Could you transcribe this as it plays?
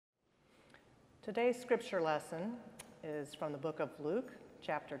Today's scripture lesson is from the book of Luke,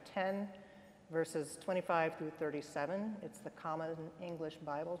 chapter 10, verses 25 through 37. It's the Common English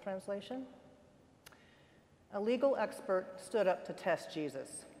Bible translation. A legal expert stood up to test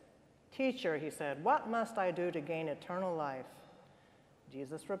Jesus. "Teacher," he said, "what must I do to gain eternal life?"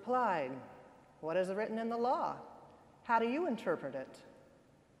 Jesus replied, "What is written in the law? How do you interpret it?"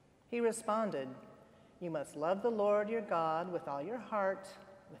 He responded, "You must love the Lord your God with all your heart,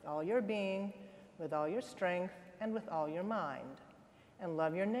 with all your being, with all your strength, and with all your mind, and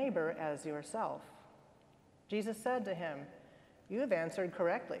love your neighbor as yourself." Jesus said to him, "You have answered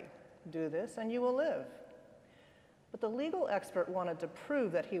correctly. Do this and you will live." But the legal expert wanted to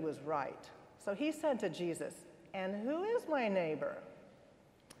prove that he was right. So he said to Jesus, "And who is my neighbor?"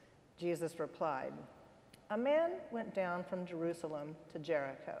 Jesus replied, "A man went down from Jerusalem to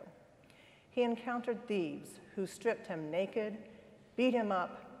Jericho. He encountered thieves who stripped him naked, beat him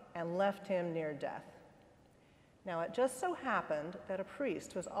up, and left him near death. Now it just so happened that a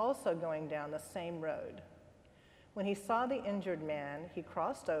priest was also going down the same road. When he saw the injured man, he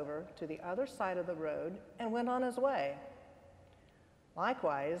crossed over to the other side of the road and went on his way.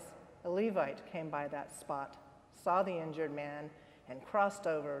 Likewise, a Levite came by that spot, saw the injured man, and crossed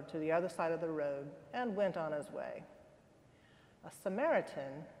over to the other side of the road and went on his way. A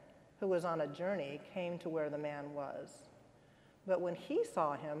Samaritan who was on a journey came to where the man was. But when he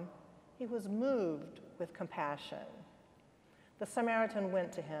saw him, he was moved with compassion. The Samaritan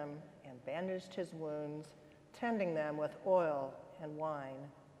went to him and bandaged his wounds, tending them with oil and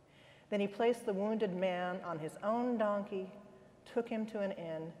wine. Then he placed the wounded man on his own donkey, took him to an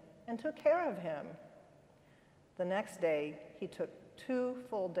inn, and took care of him. The next day, he took 2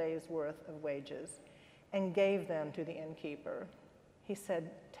 full days' worth of wages and gave them to the innkeeper. He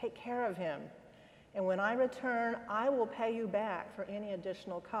said, "Take care of him, and when I return, I will pay you back for any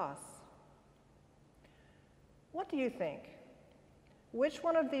additional costs." What do you think? Which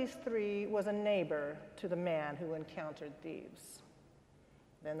one of these 3 was a neighbor to the man who encountered thieves?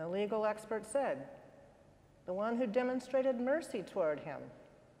 Then the legal expert said, "The one who demonstrated mercy toward him."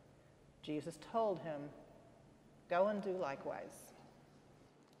 Jesus told him, "Go and do likewise."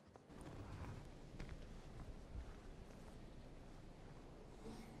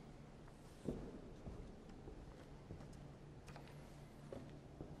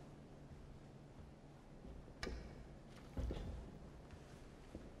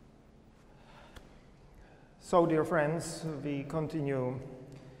 So, dear friends, we continue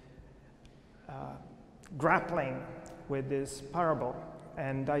grappling with this parable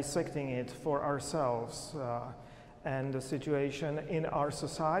and dissecting it for ourselves and the situation in our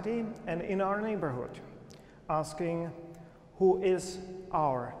society and in our neighborhood, asking, who is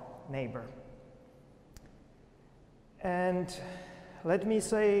our neighbor? And let me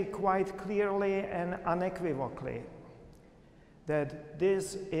say quite clearly and unequivocally that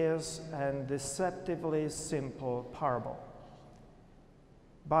this is a deceptively simple parable.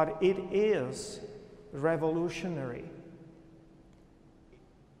 But it is a revolutionary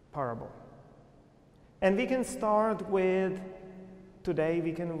parable. And we can start with, today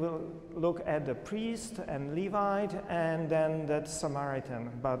we can look at the priest and Levite and then that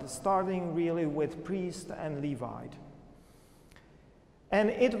Samaritan, but starting really with priest and Levite. And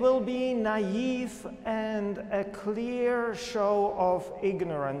it will be naive and a clear show of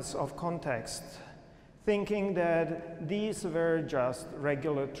ignorance of context, thinking that these were just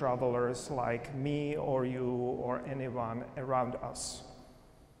regular travelers like me or you or anyone around us,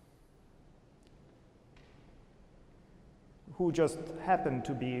 who just happened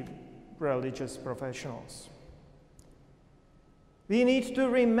to be religious professionals. We need to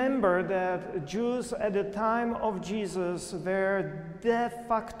remember that Jews at the time of Jesus were de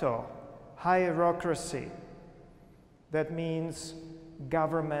facto hierocracy. That means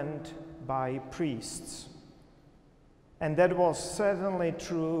government by priests. And that was certainly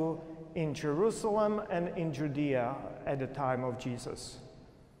true in Jerusalem and in Judea at the time of Jesus.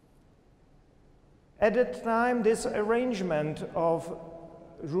 At the time, this arrangement of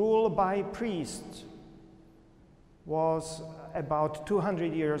rule by priests was about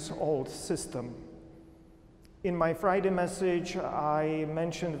 200 years old system. In my Friday message, I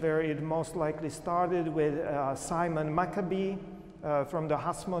mentioned where it most likely started with Simon Maccabee from the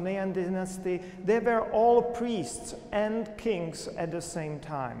Hasmonean dynasty. They were all priests and kings at the same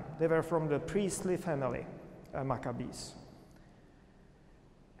time. They were from the priestly family, Maccabees.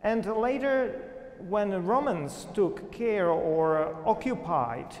 And later, when the Romans took care or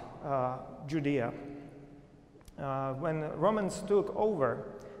occupied Judea, when Romans took over,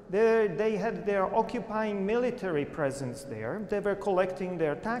 they had their occupying military presence there. They were collecting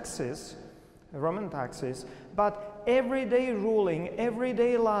their taxes Roman taxes, but everyday ruling,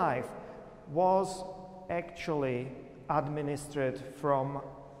 everyday life was actually administered from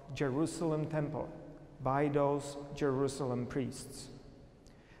Jerusalem temple by those Jerusalem priests.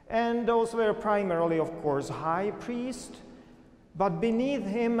 And those were primarily, of course, high priest, but beneath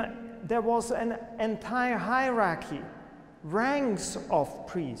him there was an entire hierarchy, ranks of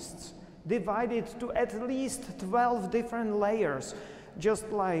priests, divided to at least 12 different layers, just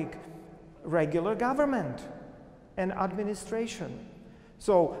like regular government and administration.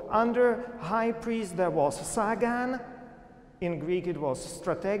 So under high priest there was Sagan, in Greek it was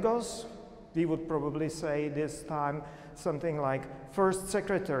strategos, we would probably say this time something like first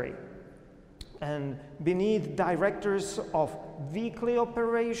secretary. And beneath directors of weekly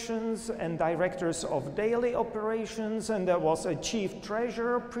operations and directors of daily operations, and there was a chief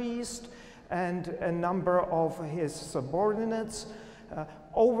treasurer priest and a number of his subordinates,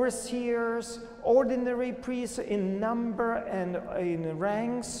 overseers, ordinary priests in number and in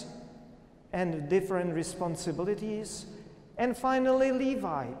ranks and different responsibilities, and finally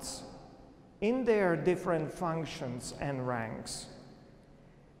Levites in their different functions and ranks.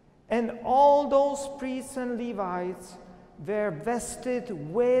 And all those priests and Levites were vested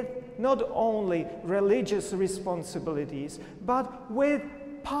with not only religious responsibilities, but with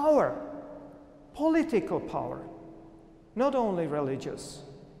power, political power, not only religious.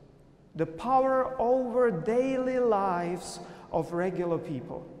 The power over daily lives of regular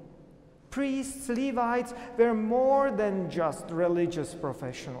people. Priests, Levites were more than just religious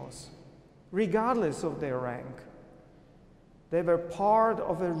professionals, regardless of their rank. They were part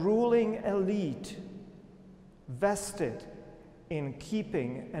of a ruling elite vested in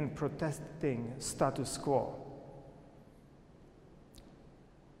keeping and protecting status quo.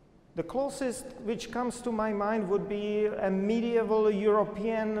 The closest which comes to my mind would be a medieval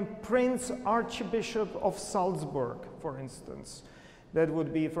European Prince Archbishop of Salzburg, for instance. That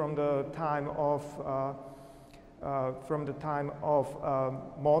would be from the time of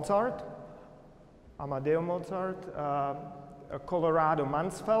Mozart, Amadeo Mozart. Colorado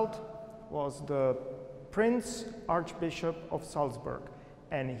Mansfeld was the Prince Archbishop of Salzburg,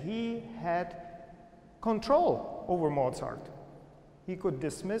 and he had control over Mozart. He could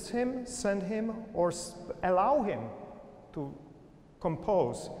dismiss him, send him, or allow him to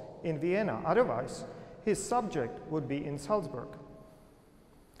compose in Vienna. Otherwise, his subject would be in Salzburg.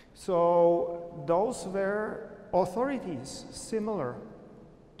 So those were authorities similar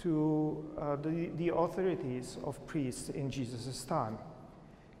to the authorities of priests in Jesus' time.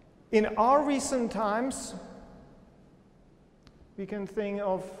 In our recent times, we can think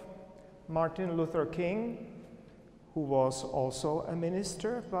of Martin Luther King, who was also a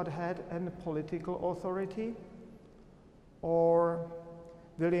minister but had a political authority, or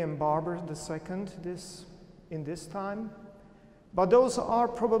William Barber II in this time. But those are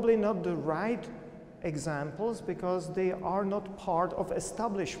probably not the right examples because they are not part of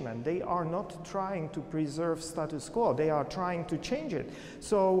establishment. They are not trying to preserve status quo. They are trying to change it.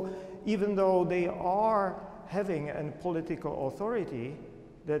 So even though they are having a political authority,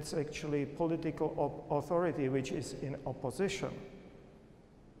 that's actually political authority which is in opposition.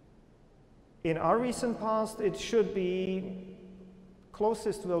 In our recent past, it should be,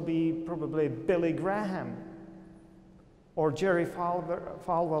 closest will be probably Billy Graham or Jerry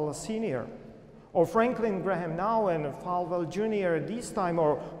Falwell Sr., or Franklin Graham now and Falwell Jr. at this time,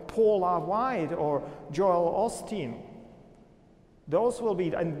 or Paula White or Joel Osteen. Those will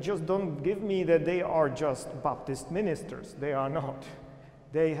be, and just don't give me that they are just Baptist ministers. They are not.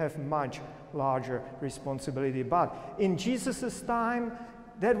 They have much larger responsibility. But in Jesus' time,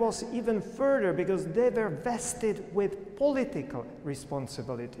 that was even further because they were vested with political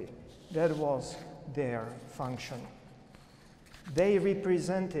responsibility. That was their function. They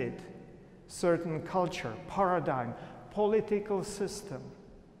represented certain culture, paradigm, political system.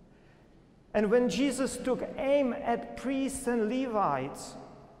 And when Jesus took aim at priests and Levites,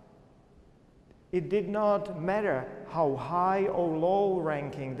 it did not matter how high or low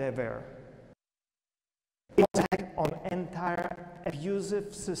ranking they were. It was on entire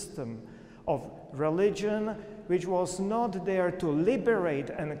abusive system of religion which was not there to liberate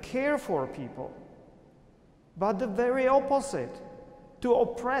and care for people, but the very opposite, to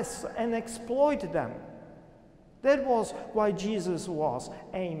oppress and exploit them. That was why Jesus was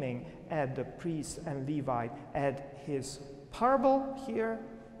aiming at the priest and Levite at his parable here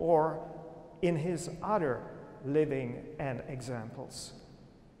or in his other living and examples.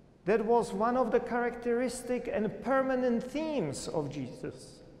 That was one of the characteristic and permanent themes of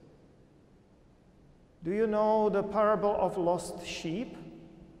Jesus. Do you know the parable of lost sheep?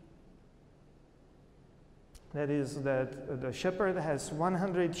 That is, that the shepherd has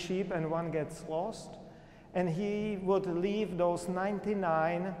 100 sheep and one gets lost, and he would leave those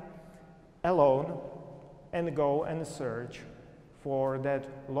 99 alone and go and search for that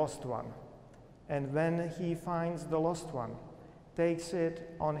lost one. And when he finds the lost one, takes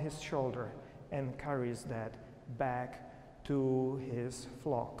it on his shoulder and carries that back to his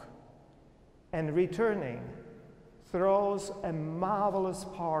flock. And returning, throws a marvelous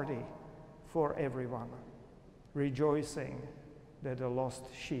party for everyone, rejoicing that the lost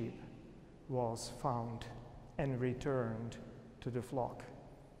sheep was found and returned to the flock.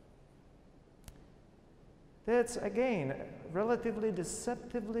 That's, again, a relatively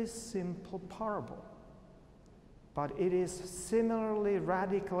deceptively simple parable, but it is similarly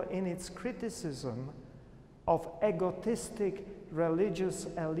radical in its criticism of egotistic religious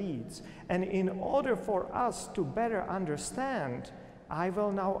elites. And in order for us to better understand, I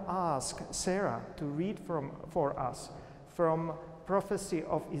will now ask Sarah to read for us from prophecy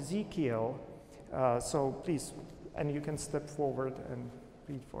of Ezekiel. So please, and you can step forward and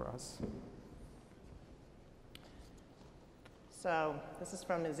read for us. So this is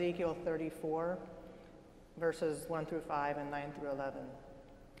from Ezekiel 34, verses 1 through 5 and 9 through 11.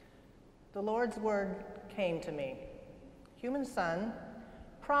 The Lord's word came to me. Human son,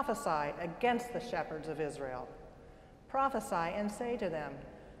 prophesy against the shepherds of Israel. Prophesy and say to them,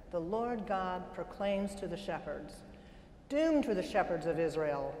 the Lord God proclaims to the shepherds, doom to the shepherds of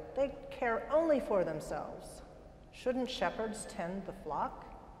Israel, they care only for themselves. Shouldn't shepherds tend the flock?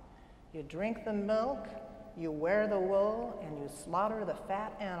 You drink the milk, you wear the wool, and you slaughter the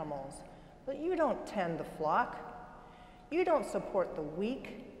fat animals, but you don't tend the flock. You don't support the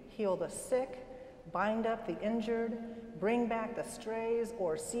weak, heal the sick, bind up the injured, bring back the strays,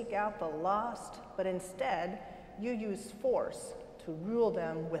 or seek out the lost, but instead you use force to rule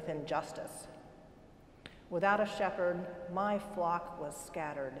them with injustice. Without a shepherd, my flock was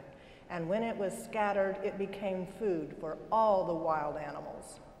scattered, and when it was scattered, it became food for all the wild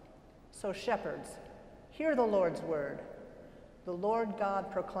animals. So shepherds, hear the Lord's word. The Lord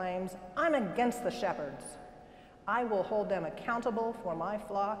God proclaims, I'm against the shepherds. I will hold them accountable for my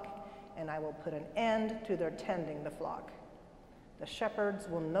flock, and I will put an end to their tending the flock. The shepherds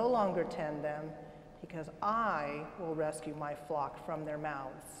will no longer tend them, because I will rescue my flock from their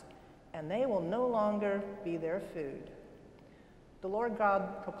mouths, and they will no longer be their food. The Lord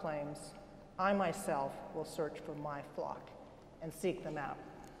God proclaims, I myself will search for my flock and seek them out.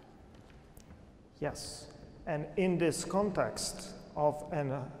 Yes, and in this context of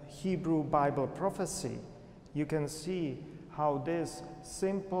a Hebrew Bible prophecy, you can see how this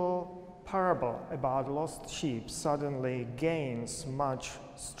simple parable about lost sheep suddenly gains much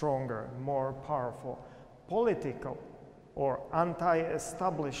stronger, more powerful political or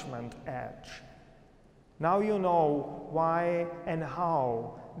anti-establishment edge. Now you know why and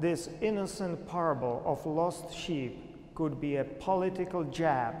how this innocent parable of lost sheep could be a political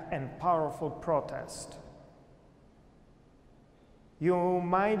jab and powerful protest. You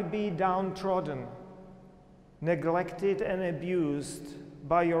might be downtrodden, neglected and abused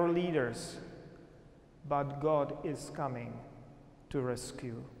by your leaders, but God is coming to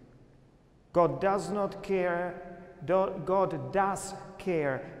rescue. God does not care, God does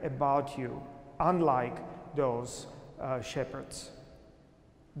care about you, unlike those shepherds.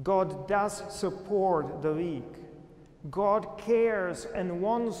 God does support the weak. God cares and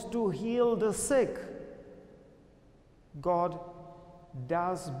wants to heal the sick. God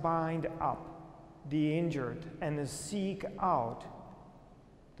does bind up the injured and seek out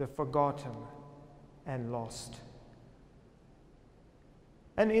the forgotten and lost.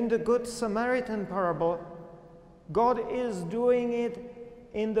 And in the Good Samaritan parable, God is doing it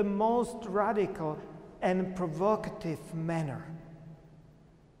in the most radical and provocative manner.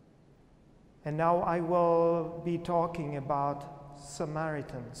 And now I will be talking about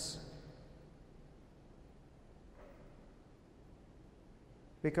Samaritans.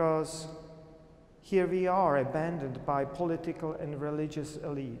 Because here we are, abandoned by political and religious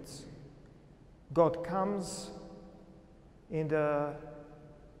elites. God comes in the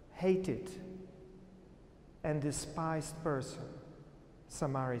hated and despised person,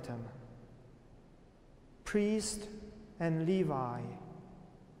 Samaritan. Priest and Levi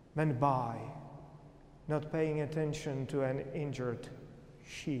went by, not paying attention to an injured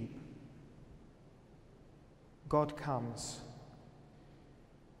sheep. God comes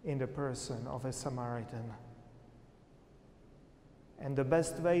in the person of a Samaritan. And the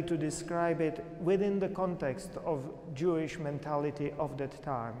best way to describe it within the context of Jewish mentality of that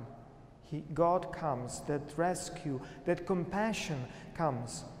time, God comes, that rescue, that compassion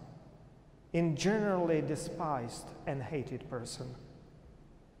comes in generally despised and hated person.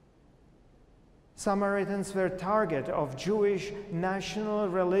 Samaritans were target of Jewish national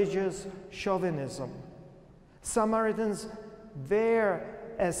religious chauvinism. Samaritans were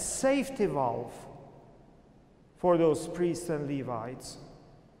a safety valve for those priests and Levites.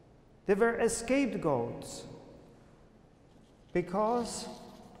 They were scapegoats because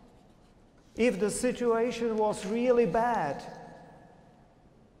if the situation was really bad,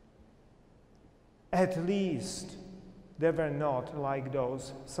 at least they were not like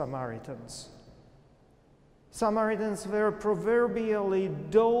those Samaritans. Samaritans were proverbially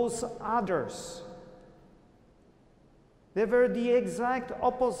those others. They were the exact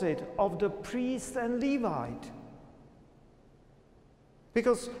opposite of the priest and Levite.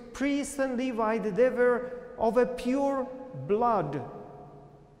 Because priest and Levite, they were of a pure blood,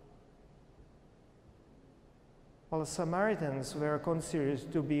 while Samaritans were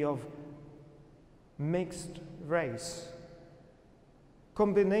considered to be of mixed race.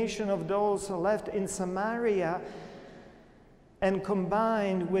 Combination of those left in Samaria and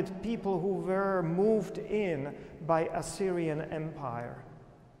combined with people who were moved in by Assyrian Empire.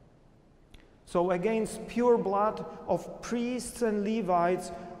 So against pure blood of priests and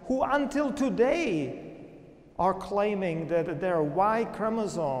Levites who until today are claiming that their Y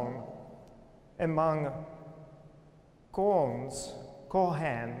chromosome among Kohens,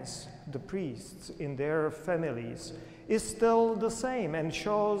 the priests in their families, is still the same and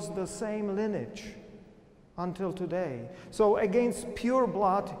shows the same lineage until today. So against pure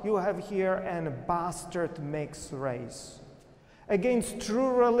blood, you have here a bastard mixed race. Against true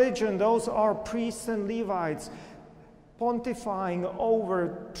religion, those are priests and Levites pontifying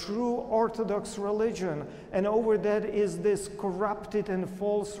over true Orthodox religion, and over that is this corrupted and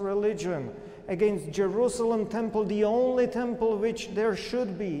false religion. Against Jerusalem temple, the only temple which there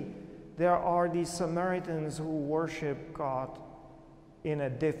should be, there are these Samaritans who worship God in a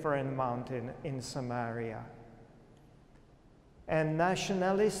different mountain in Samaria. And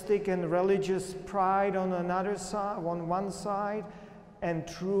nationalistic and religious pride on another side, on one side, and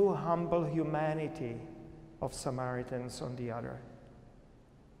true humble humanity of Samaritans on the other.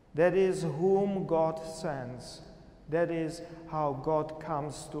 That is whom God sends. That is how God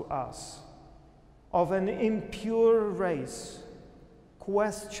comes to us. Of an impure race,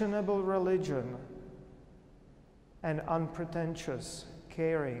 questionable religion, and unpretentious,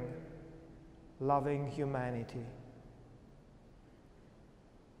 caring, loving humanity.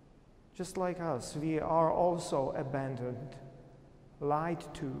 Just like us, we are also abandoned, lied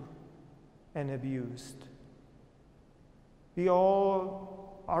to, and abused. We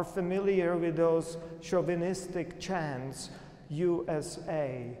all are familiar with those chauvinistic chants,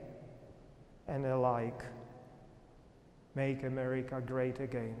 USA and alike, make America great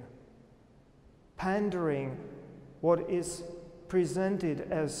again. Pandering what is presented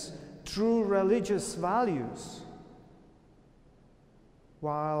as true religious values,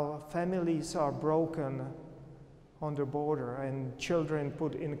 while families are broken on the border and children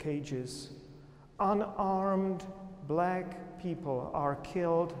put in cages. Unarmed black people are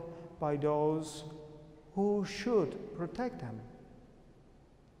killed by those who should protect them.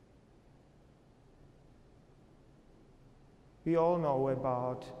 We all know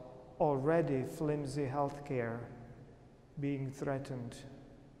about already flimsy health care being threatened.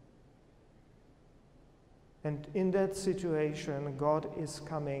 And in that situation, God is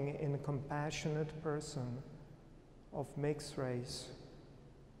coming in a compassionate person of mixed race,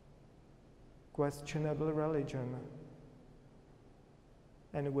 questionable religion,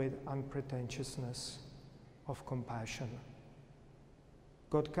 and with unpretentiousness of compassion.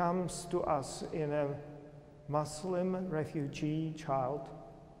 God comes to us in a Muslim refugee child,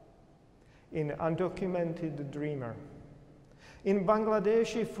 in undocumented dreamer, in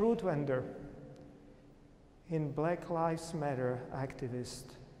Bangladeshi fruit vendor, in Black Lives Matter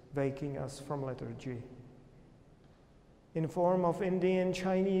activist waking us from lethargy, in form of Indian,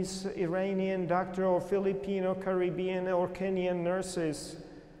 Chinese, Iranian doctor, or Filipino, Caribbean, or Kenyan nurses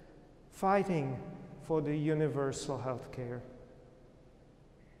fighting for the universal health care,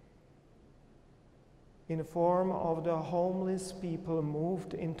 in form of the homeless people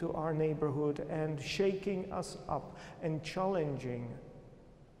moved into our neighborhood and shaking us up and challenging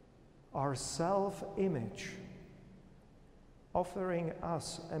our self-image, offering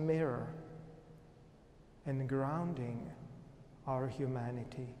us a mirror and grounding our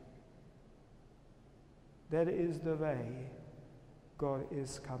humanity. That is the way God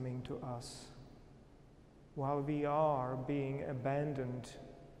is coming to us, while we are being abandoned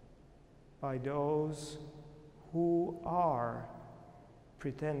by those who are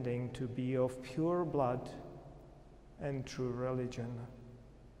pretending to be of pure blood and true religion.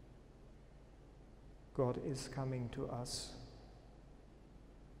 God is coming to us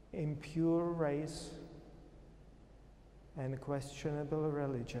in pure race and questionable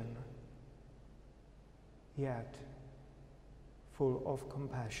religion, yet full of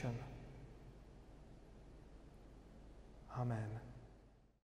compassion. Amen.